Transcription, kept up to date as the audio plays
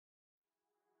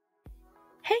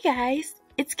Hey guys,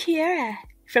 it's Kiara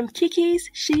from Kiki's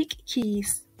Chic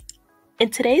Keys. In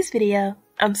today's video,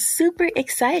 I'm super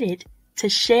excited to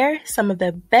share some of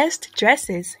the best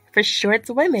dresses for short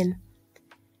women.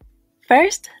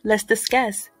 First, let's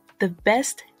discuss the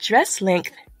best dress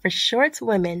length for short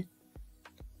women.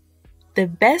 The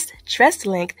best dress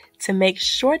length to make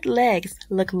short legs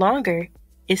look longer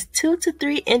is 2 to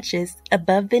 3 inches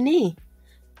above the knee.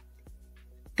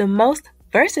 The most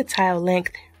versatile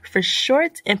length for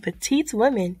short and petite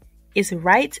women is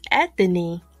right at the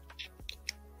knee.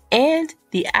 And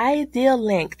the ideal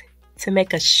length to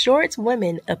make a short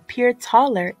woman appear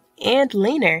taller and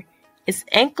leaner is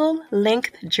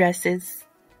ankle-length dresses.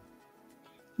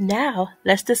 Now,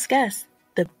 let's discuss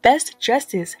the best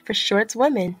dresses for short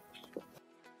women.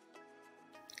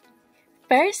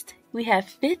 First, we have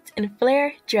fit and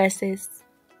flare dresses.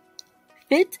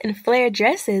 Fit and flare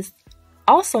dresses,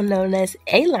 also known as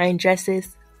A-line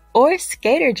dresses or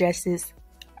skater dresses,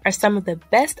 are some of the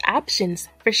best options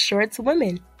for short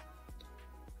women.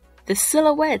 The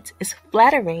silhouette is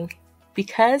flattering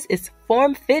because it's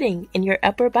form-fitting in your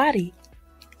upper body,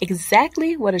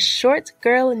 exactly what a short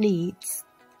girl needs.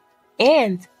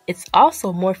 And it's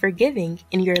also more forgiving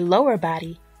in your lower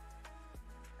body.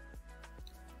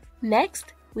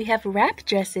 Next, we have wrap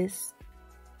dresses.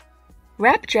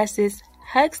 Wrap dresses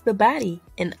hugs the body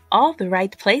in all the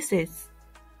right places,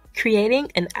 creating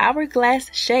an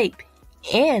hourglass shape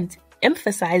and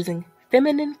emphasizing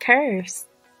feminine curves.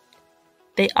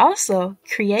 They also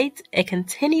create a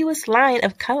continuous line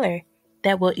of color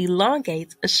that will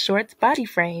elongate a short body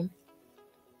frame.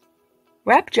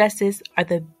 Wrap dresses are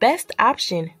the best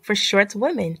option for short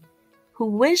women who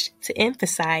wish to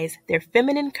emphasize their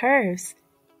feminine curves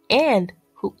and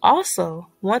who also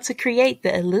want to create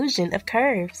the illusion of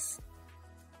curves.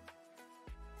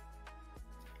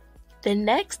 The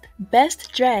next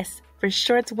best dress for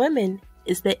short women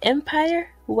is the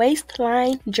Empire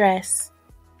waistline dress.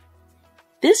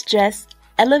 This dress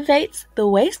elevates the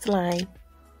waistline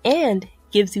and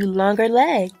gives you longer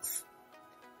legs.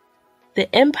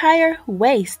 The Empire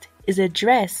waist is a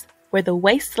dress where the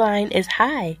waistline is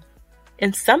high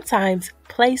and sometimes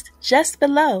placed just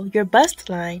below your bust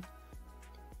line.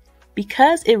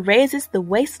 Because it raises the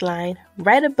waistline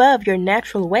right above your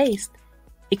natural waist,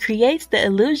 it creates the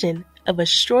illusion of a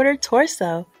shorter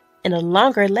torso and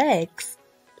longer legs.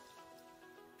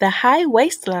 The high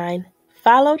waistline,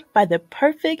 followed by the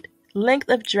perfect length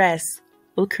of dress,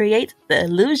 will create the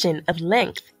illusion of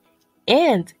length,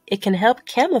 and it can help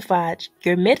camouflage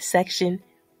your midsection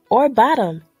or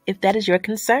bottom if that is your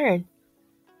concern.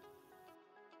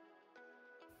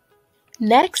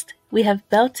 Next, we have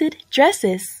belted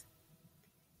dresses.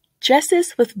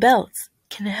 Dresses with belts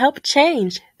can help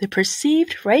change the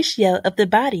perceived ratio of the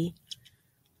body.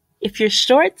 If you're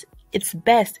short, it's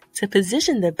best to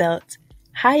position the belt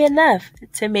high enough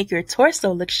to make your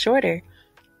torso look shorter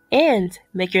and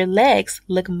make your legs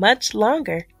look much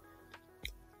longer.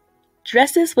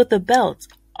 Dresses with a belt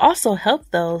also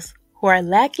help those who are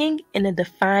lacking in a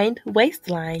defined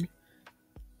waistline,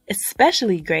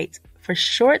 especially great for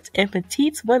short and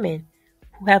petite women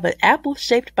who have an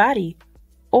apple-shaped body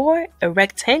or a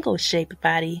rectangle-shaped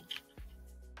body.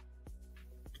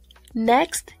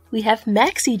 Next, we have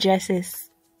maxi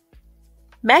dresses.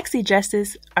 Maxi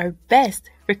dresses are best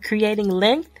for creating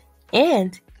length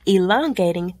and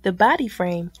elongating the body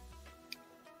frame.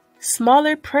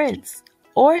 Smaller prints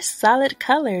or solid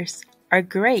colors are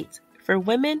great for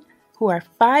women who are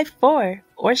 5'4"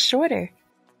 or shorter.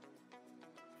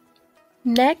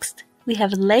 Next, we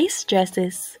have lace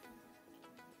dresses.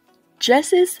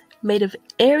 Dresses made of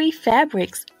airy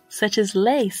fabrics such as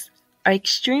lace are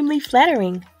extremely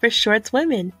flattering for short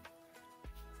women.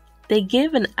 They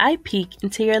give an eye peek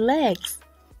into your legs,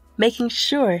 making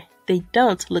sure they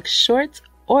don't look short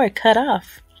or cut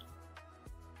off.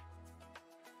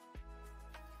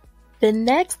 The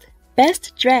next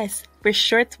best dress for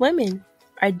short women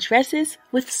are dresses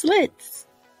with slits.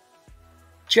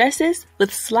 Dresses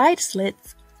with slide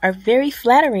slits are very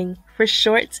flattering for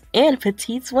short and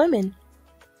petite women.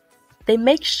 They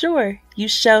make sure you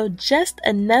show just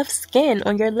enough skin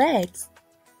on your legs,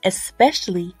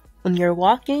 especially when you're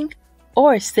walking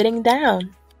or sitting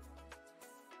down.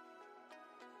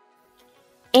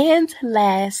 And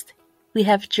last, we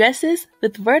have dresses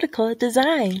with vertical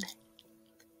design.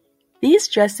 These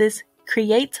dresses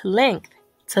create length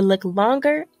to look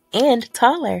longer and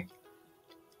taller.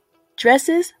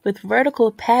 Dresses with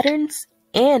vertical patterns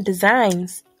and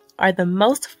designs are the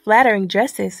most flattering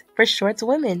dresses for short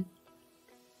women.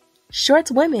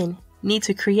 Short women need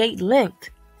to create length,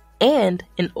 and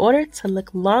in order to look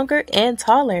longer and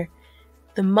taller,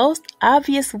 the most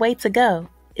obvious way to go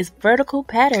is vertical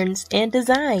patterns and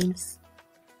designs.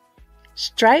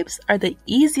 Stripes are the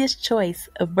easiest choice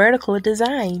of vertical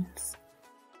designs.